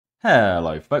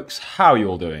Hello folks, how are you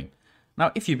all doing?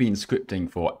 Now if you've been scripting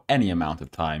for any amount of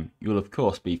time, you'll of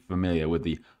course be familiar with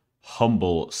the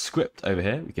humble script over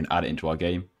here. We can add it into our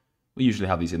game. We usually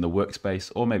have these in the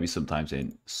workspace or maybe sometimes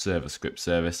in server script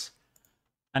service.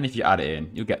 And if you add it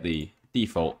in, you'll get the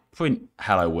default print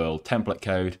hello world template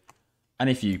code.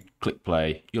 And if you click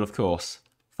play, you'll of course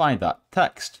find that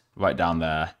text right down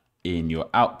there in your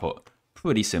output.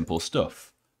 Pretty simple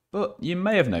stuff. But you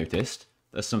may have noticed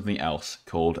there's something else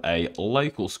called a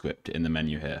local script in the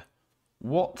menu here.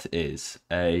 What is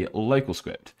a local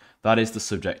script? That is the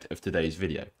subject of today's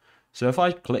video. So if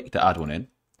I click to add one in,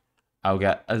 I'll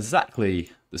get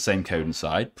exactly the same code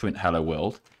inside, print hello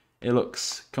world. It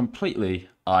looks completely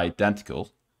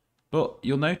identical, but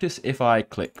you'll notice if I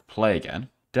click play again,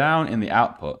 down in the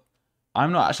output,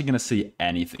 I'm not actually going to see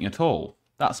anything at all.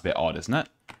 That's a bit odd, isn't it?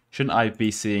 Shouldn't I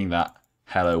be seeing that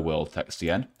hello world text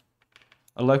again?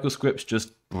 Are local scripts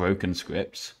just broken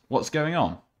scripts? What's going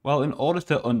on? Well, in order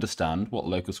to understand what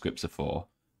local scripts are for,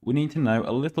 we need to know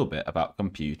a little bit about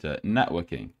computer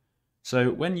networking.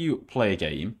 So when you play a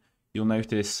game, you'll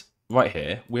notice right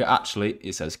here,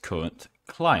 it says current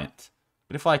client.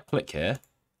 But if I click here,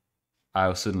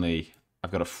 I've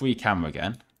got a free camera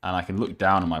again, and I can look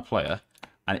down on my player,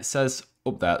 and it says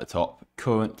up there at the top,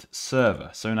 current server.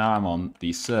 So now I'm on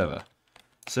the server.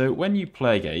 So when you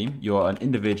play a game, you're an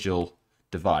individual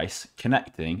device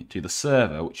connecting to the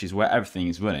server, which is where everything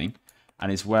is running,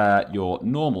 and is where your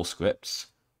normal scripts,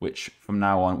 which from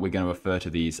now on we're going to refer to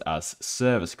these as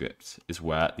server scripts, is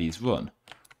where these run.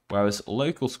 Whereas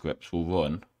local scripts will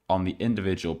run on the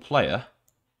individual player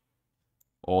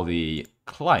or the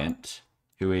client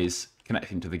who is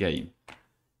connecting to the game.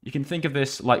 You can think of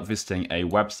this like visiting a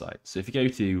website. So if you go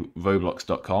to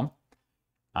roblox.com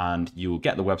and you'll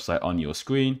get the website on your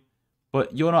screen,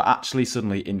 but you're not actually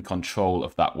suddenly in control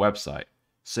of that website.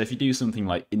 So if you do something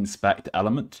like inspect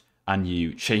element and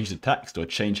you change the text or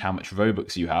change how much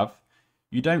Robux you have,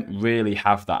 you don't really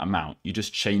have that amount. You're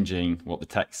just changing what the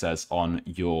text says on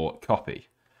your copy.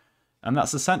 And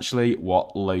that's essentially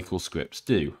what local scripts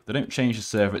do. They don't change the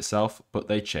server itself, but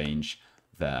they change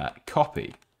their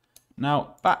copy.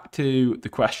 Now, back to the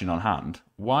question on hand.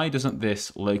 Why doesn't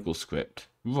this local script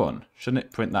run? Shouldn't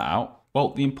it print that out?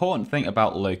 Well, the important thing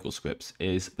about local scripts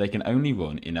is they can only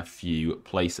run in a few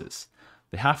places.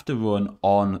 They have to run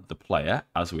on the player,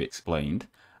 as we explained,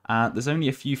 and there's only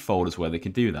a few folders where they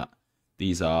can do that.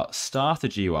 These are starter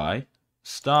GUI,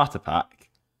 starter pack,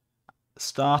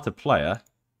 starter player,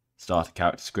 starter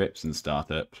character scripts, and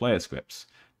starter player scripts,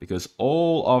 because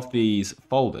all of these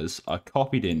folders are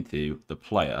copied into the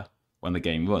player when the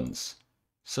game runs.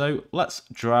 So let's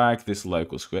drag this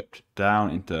local script down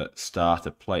into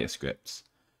starter player scripts.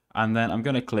 And then I'm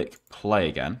going to click play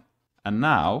again. And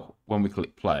now when we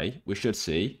click play, we should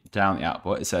see down the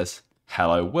output, it says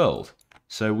hello world.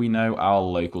 So we know our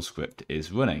local script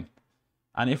is running.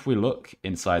 And if we look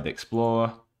inside the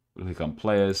Explorer, we click on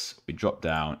players, we drop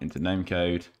down into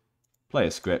GnomeCode,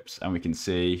 player scripts, and we can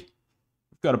see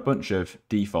we've got a bunch of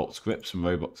default scripts from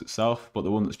Roblox itself, but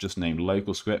the one that's just named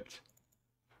local script,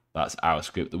 that's our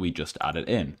script that we just added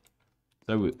in.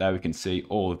 So there we can see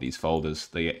all of these folders,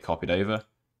 they get copied over.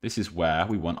 This is where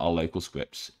we want our local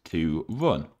scripts to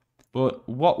run. But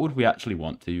what would we actually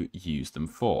want to use them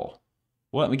for?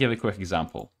 Well, let me give a quick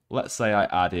example. Let's say I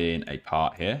add in a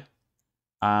part here,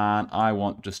 and I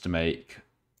want just to make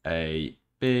a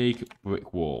big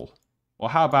brick wall. Or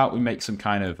how about we make some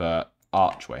kind of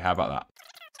archway? How about that?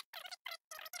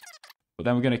 But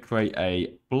then we're going to create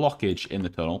a blockage in the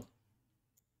tunnel.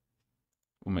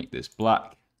 We'll make this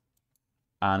black,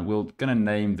 and we're going to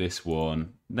name this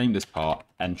part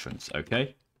entrance,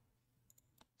 okay?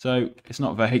 So it's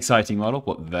not a very exciting model,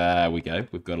 but there we go.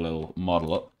 We've got a little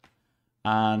model up.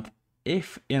 And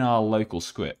if in our local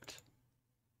script,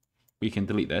 we can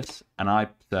delete this, and I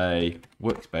say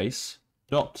workspace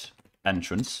dot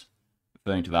entrance,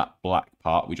 referring to that black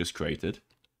part we just created,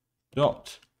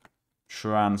 dot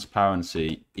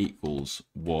transparency equals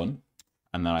 1.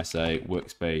 And then I say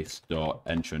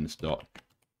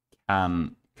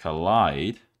workspace.entrance.can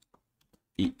collide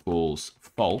equals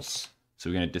false. So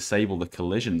we're going to disable the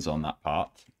collisions on that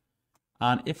part.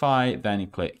 And if I then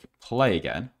click play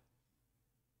again,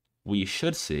 we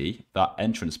should see that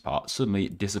entrance part suddenly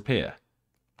disappear.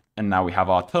 And now we have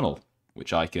our tunnel,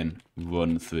 which I can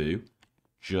run through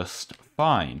just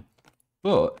fine.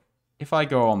 But if I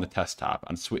go on the test tab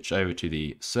and switch over to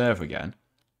the server again,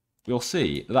 we'll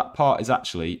see that part is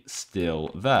actually still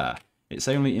there. It's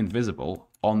only invisible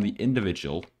on the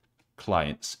individual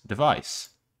client's device.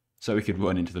 So we could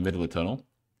run into the middle of the tunnel,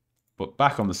 but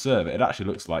back on the server, it actually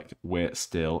looks like we're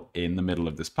still in the middle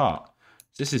of this part.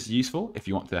 So this is useful if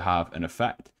you want to have an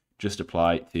effect just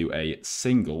apply to a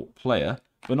single player,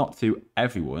 but not to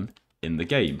everyone in the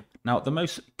game. Now, the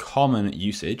most common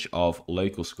usage of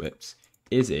local scripts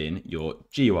is in your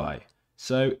GUI.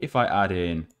 So if I add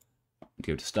in,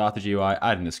 go to starter GUI,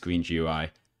 add in a screen GUI,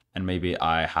 and maybe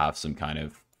I have some kind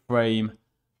of frame,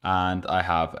 and I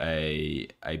have a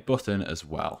button as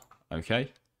well,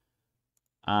 okay?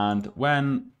 And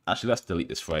when, actually let's delete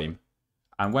this frame,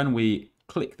 and when we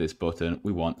click this button,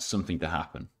 we want something to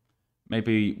happen.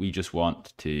 Maybe we just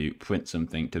want to print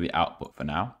something to the output for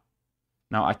now.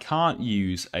 Now I can't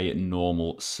use a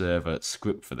normal server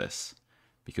script for this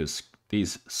because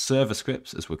these server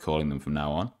scripts, as we're calling them from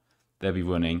now on, they'll be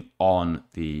running on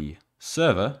the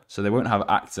server, so they won't have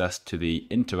access to the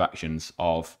interactions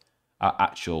of our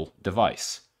actual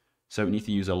device. So we need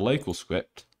to use a local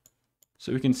script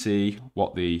so we can see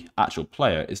what the actual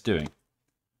player is doing.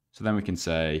 So then we can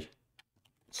say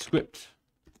script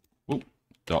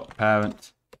dot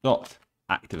parent dot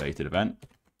activated event,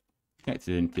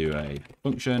 connected into a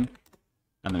function,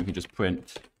 and then we can just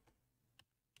print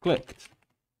clicked.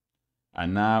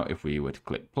 And now if we were to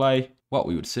click play, what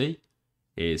we would see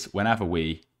is whenever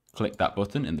we click that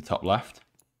button in the top left,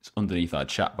 it's underneath our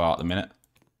chat bar at the minute,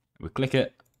 we click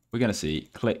it, we're going to see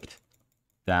clicked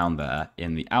down there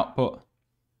in the output,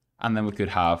 and then we could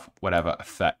have whatever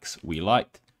effects we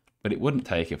liked, but it wouldn't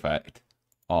take effect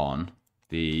on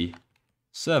the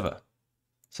server.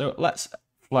 So let's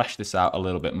flesh this out a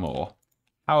little bit more.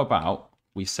 How about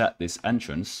we set this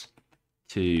entrance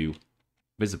to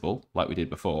visible like we did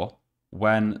before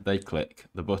when they click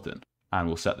the button, and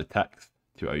we'll set the text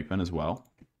to open as well.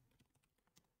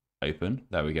 Open,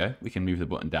 there we go. We can move the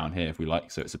button down here if we like,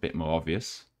 so it's a bit more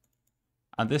obvious.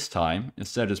 And this time,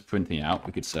 instead of just printing out,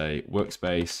 we could say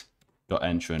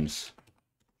workspace.entrance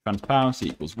transparency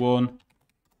equals 1,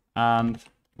 and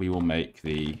we will make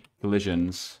the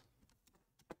collisions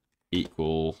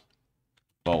equal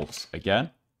false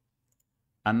again.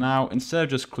 And now, instead of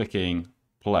just clicking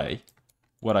play,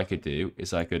 what I could do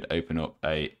is I could open up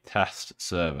a test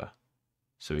server.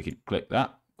 So we could click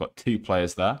that, got 2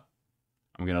 players there.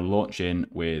 I'm going to launch in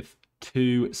with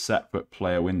 2 separate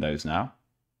player windows now.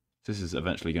 This is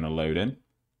eventually going to load in.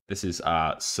 This is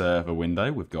our server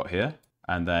window we've got here.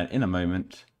 And then in a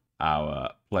moment,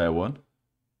 our player 1.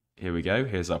 Here we go.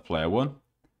 Here's our player 1.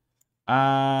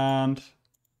 And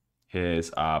here's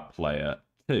our player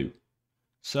 2.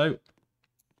 So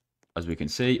as we can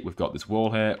see, we've got this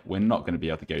wall here. We're not going to be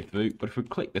able to go through. But if we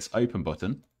click this open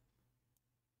button,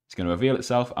 it's going to reveal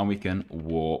itself and we can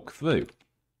walk through.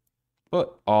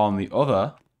 But on the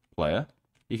other player,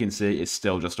 you can see it's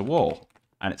still just a wall.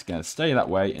 And it's going to stay that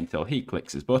way until he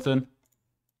clicks his button.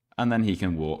 And then he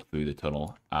can walk through the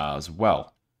tunnel as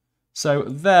well. So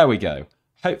there we go.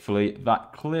 Hopefully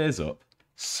that clears up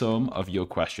some of your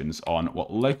questions on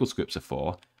what local scripts are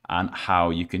for and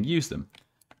how you can use them.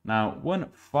 Now, one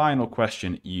final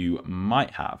question you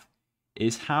might have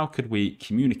is how could we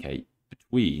communicate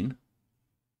between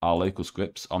our local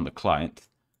scripts on the client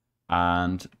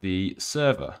and the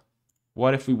server?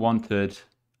 What if we wanted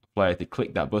a player to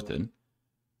click that button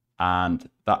and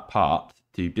that part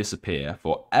to disappear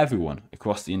for everyone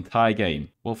across the entire game?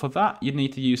 Well, for that, you'd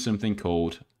need to use something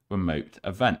called remote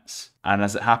events. And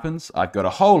as it happens, I've got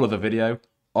a whole other video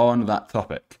on that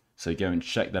topic. So go and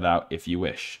check that out if you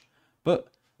wish. But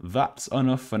that's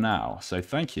enough for now. So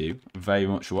thank you very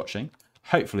much for watching.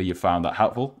 Hopefully you found that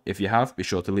helpful. If you have, be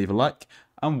sure to leave a like.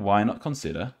 And why not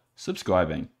consider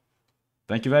subscribing?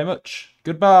 Thank you very much.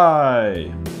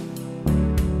 Goodbye.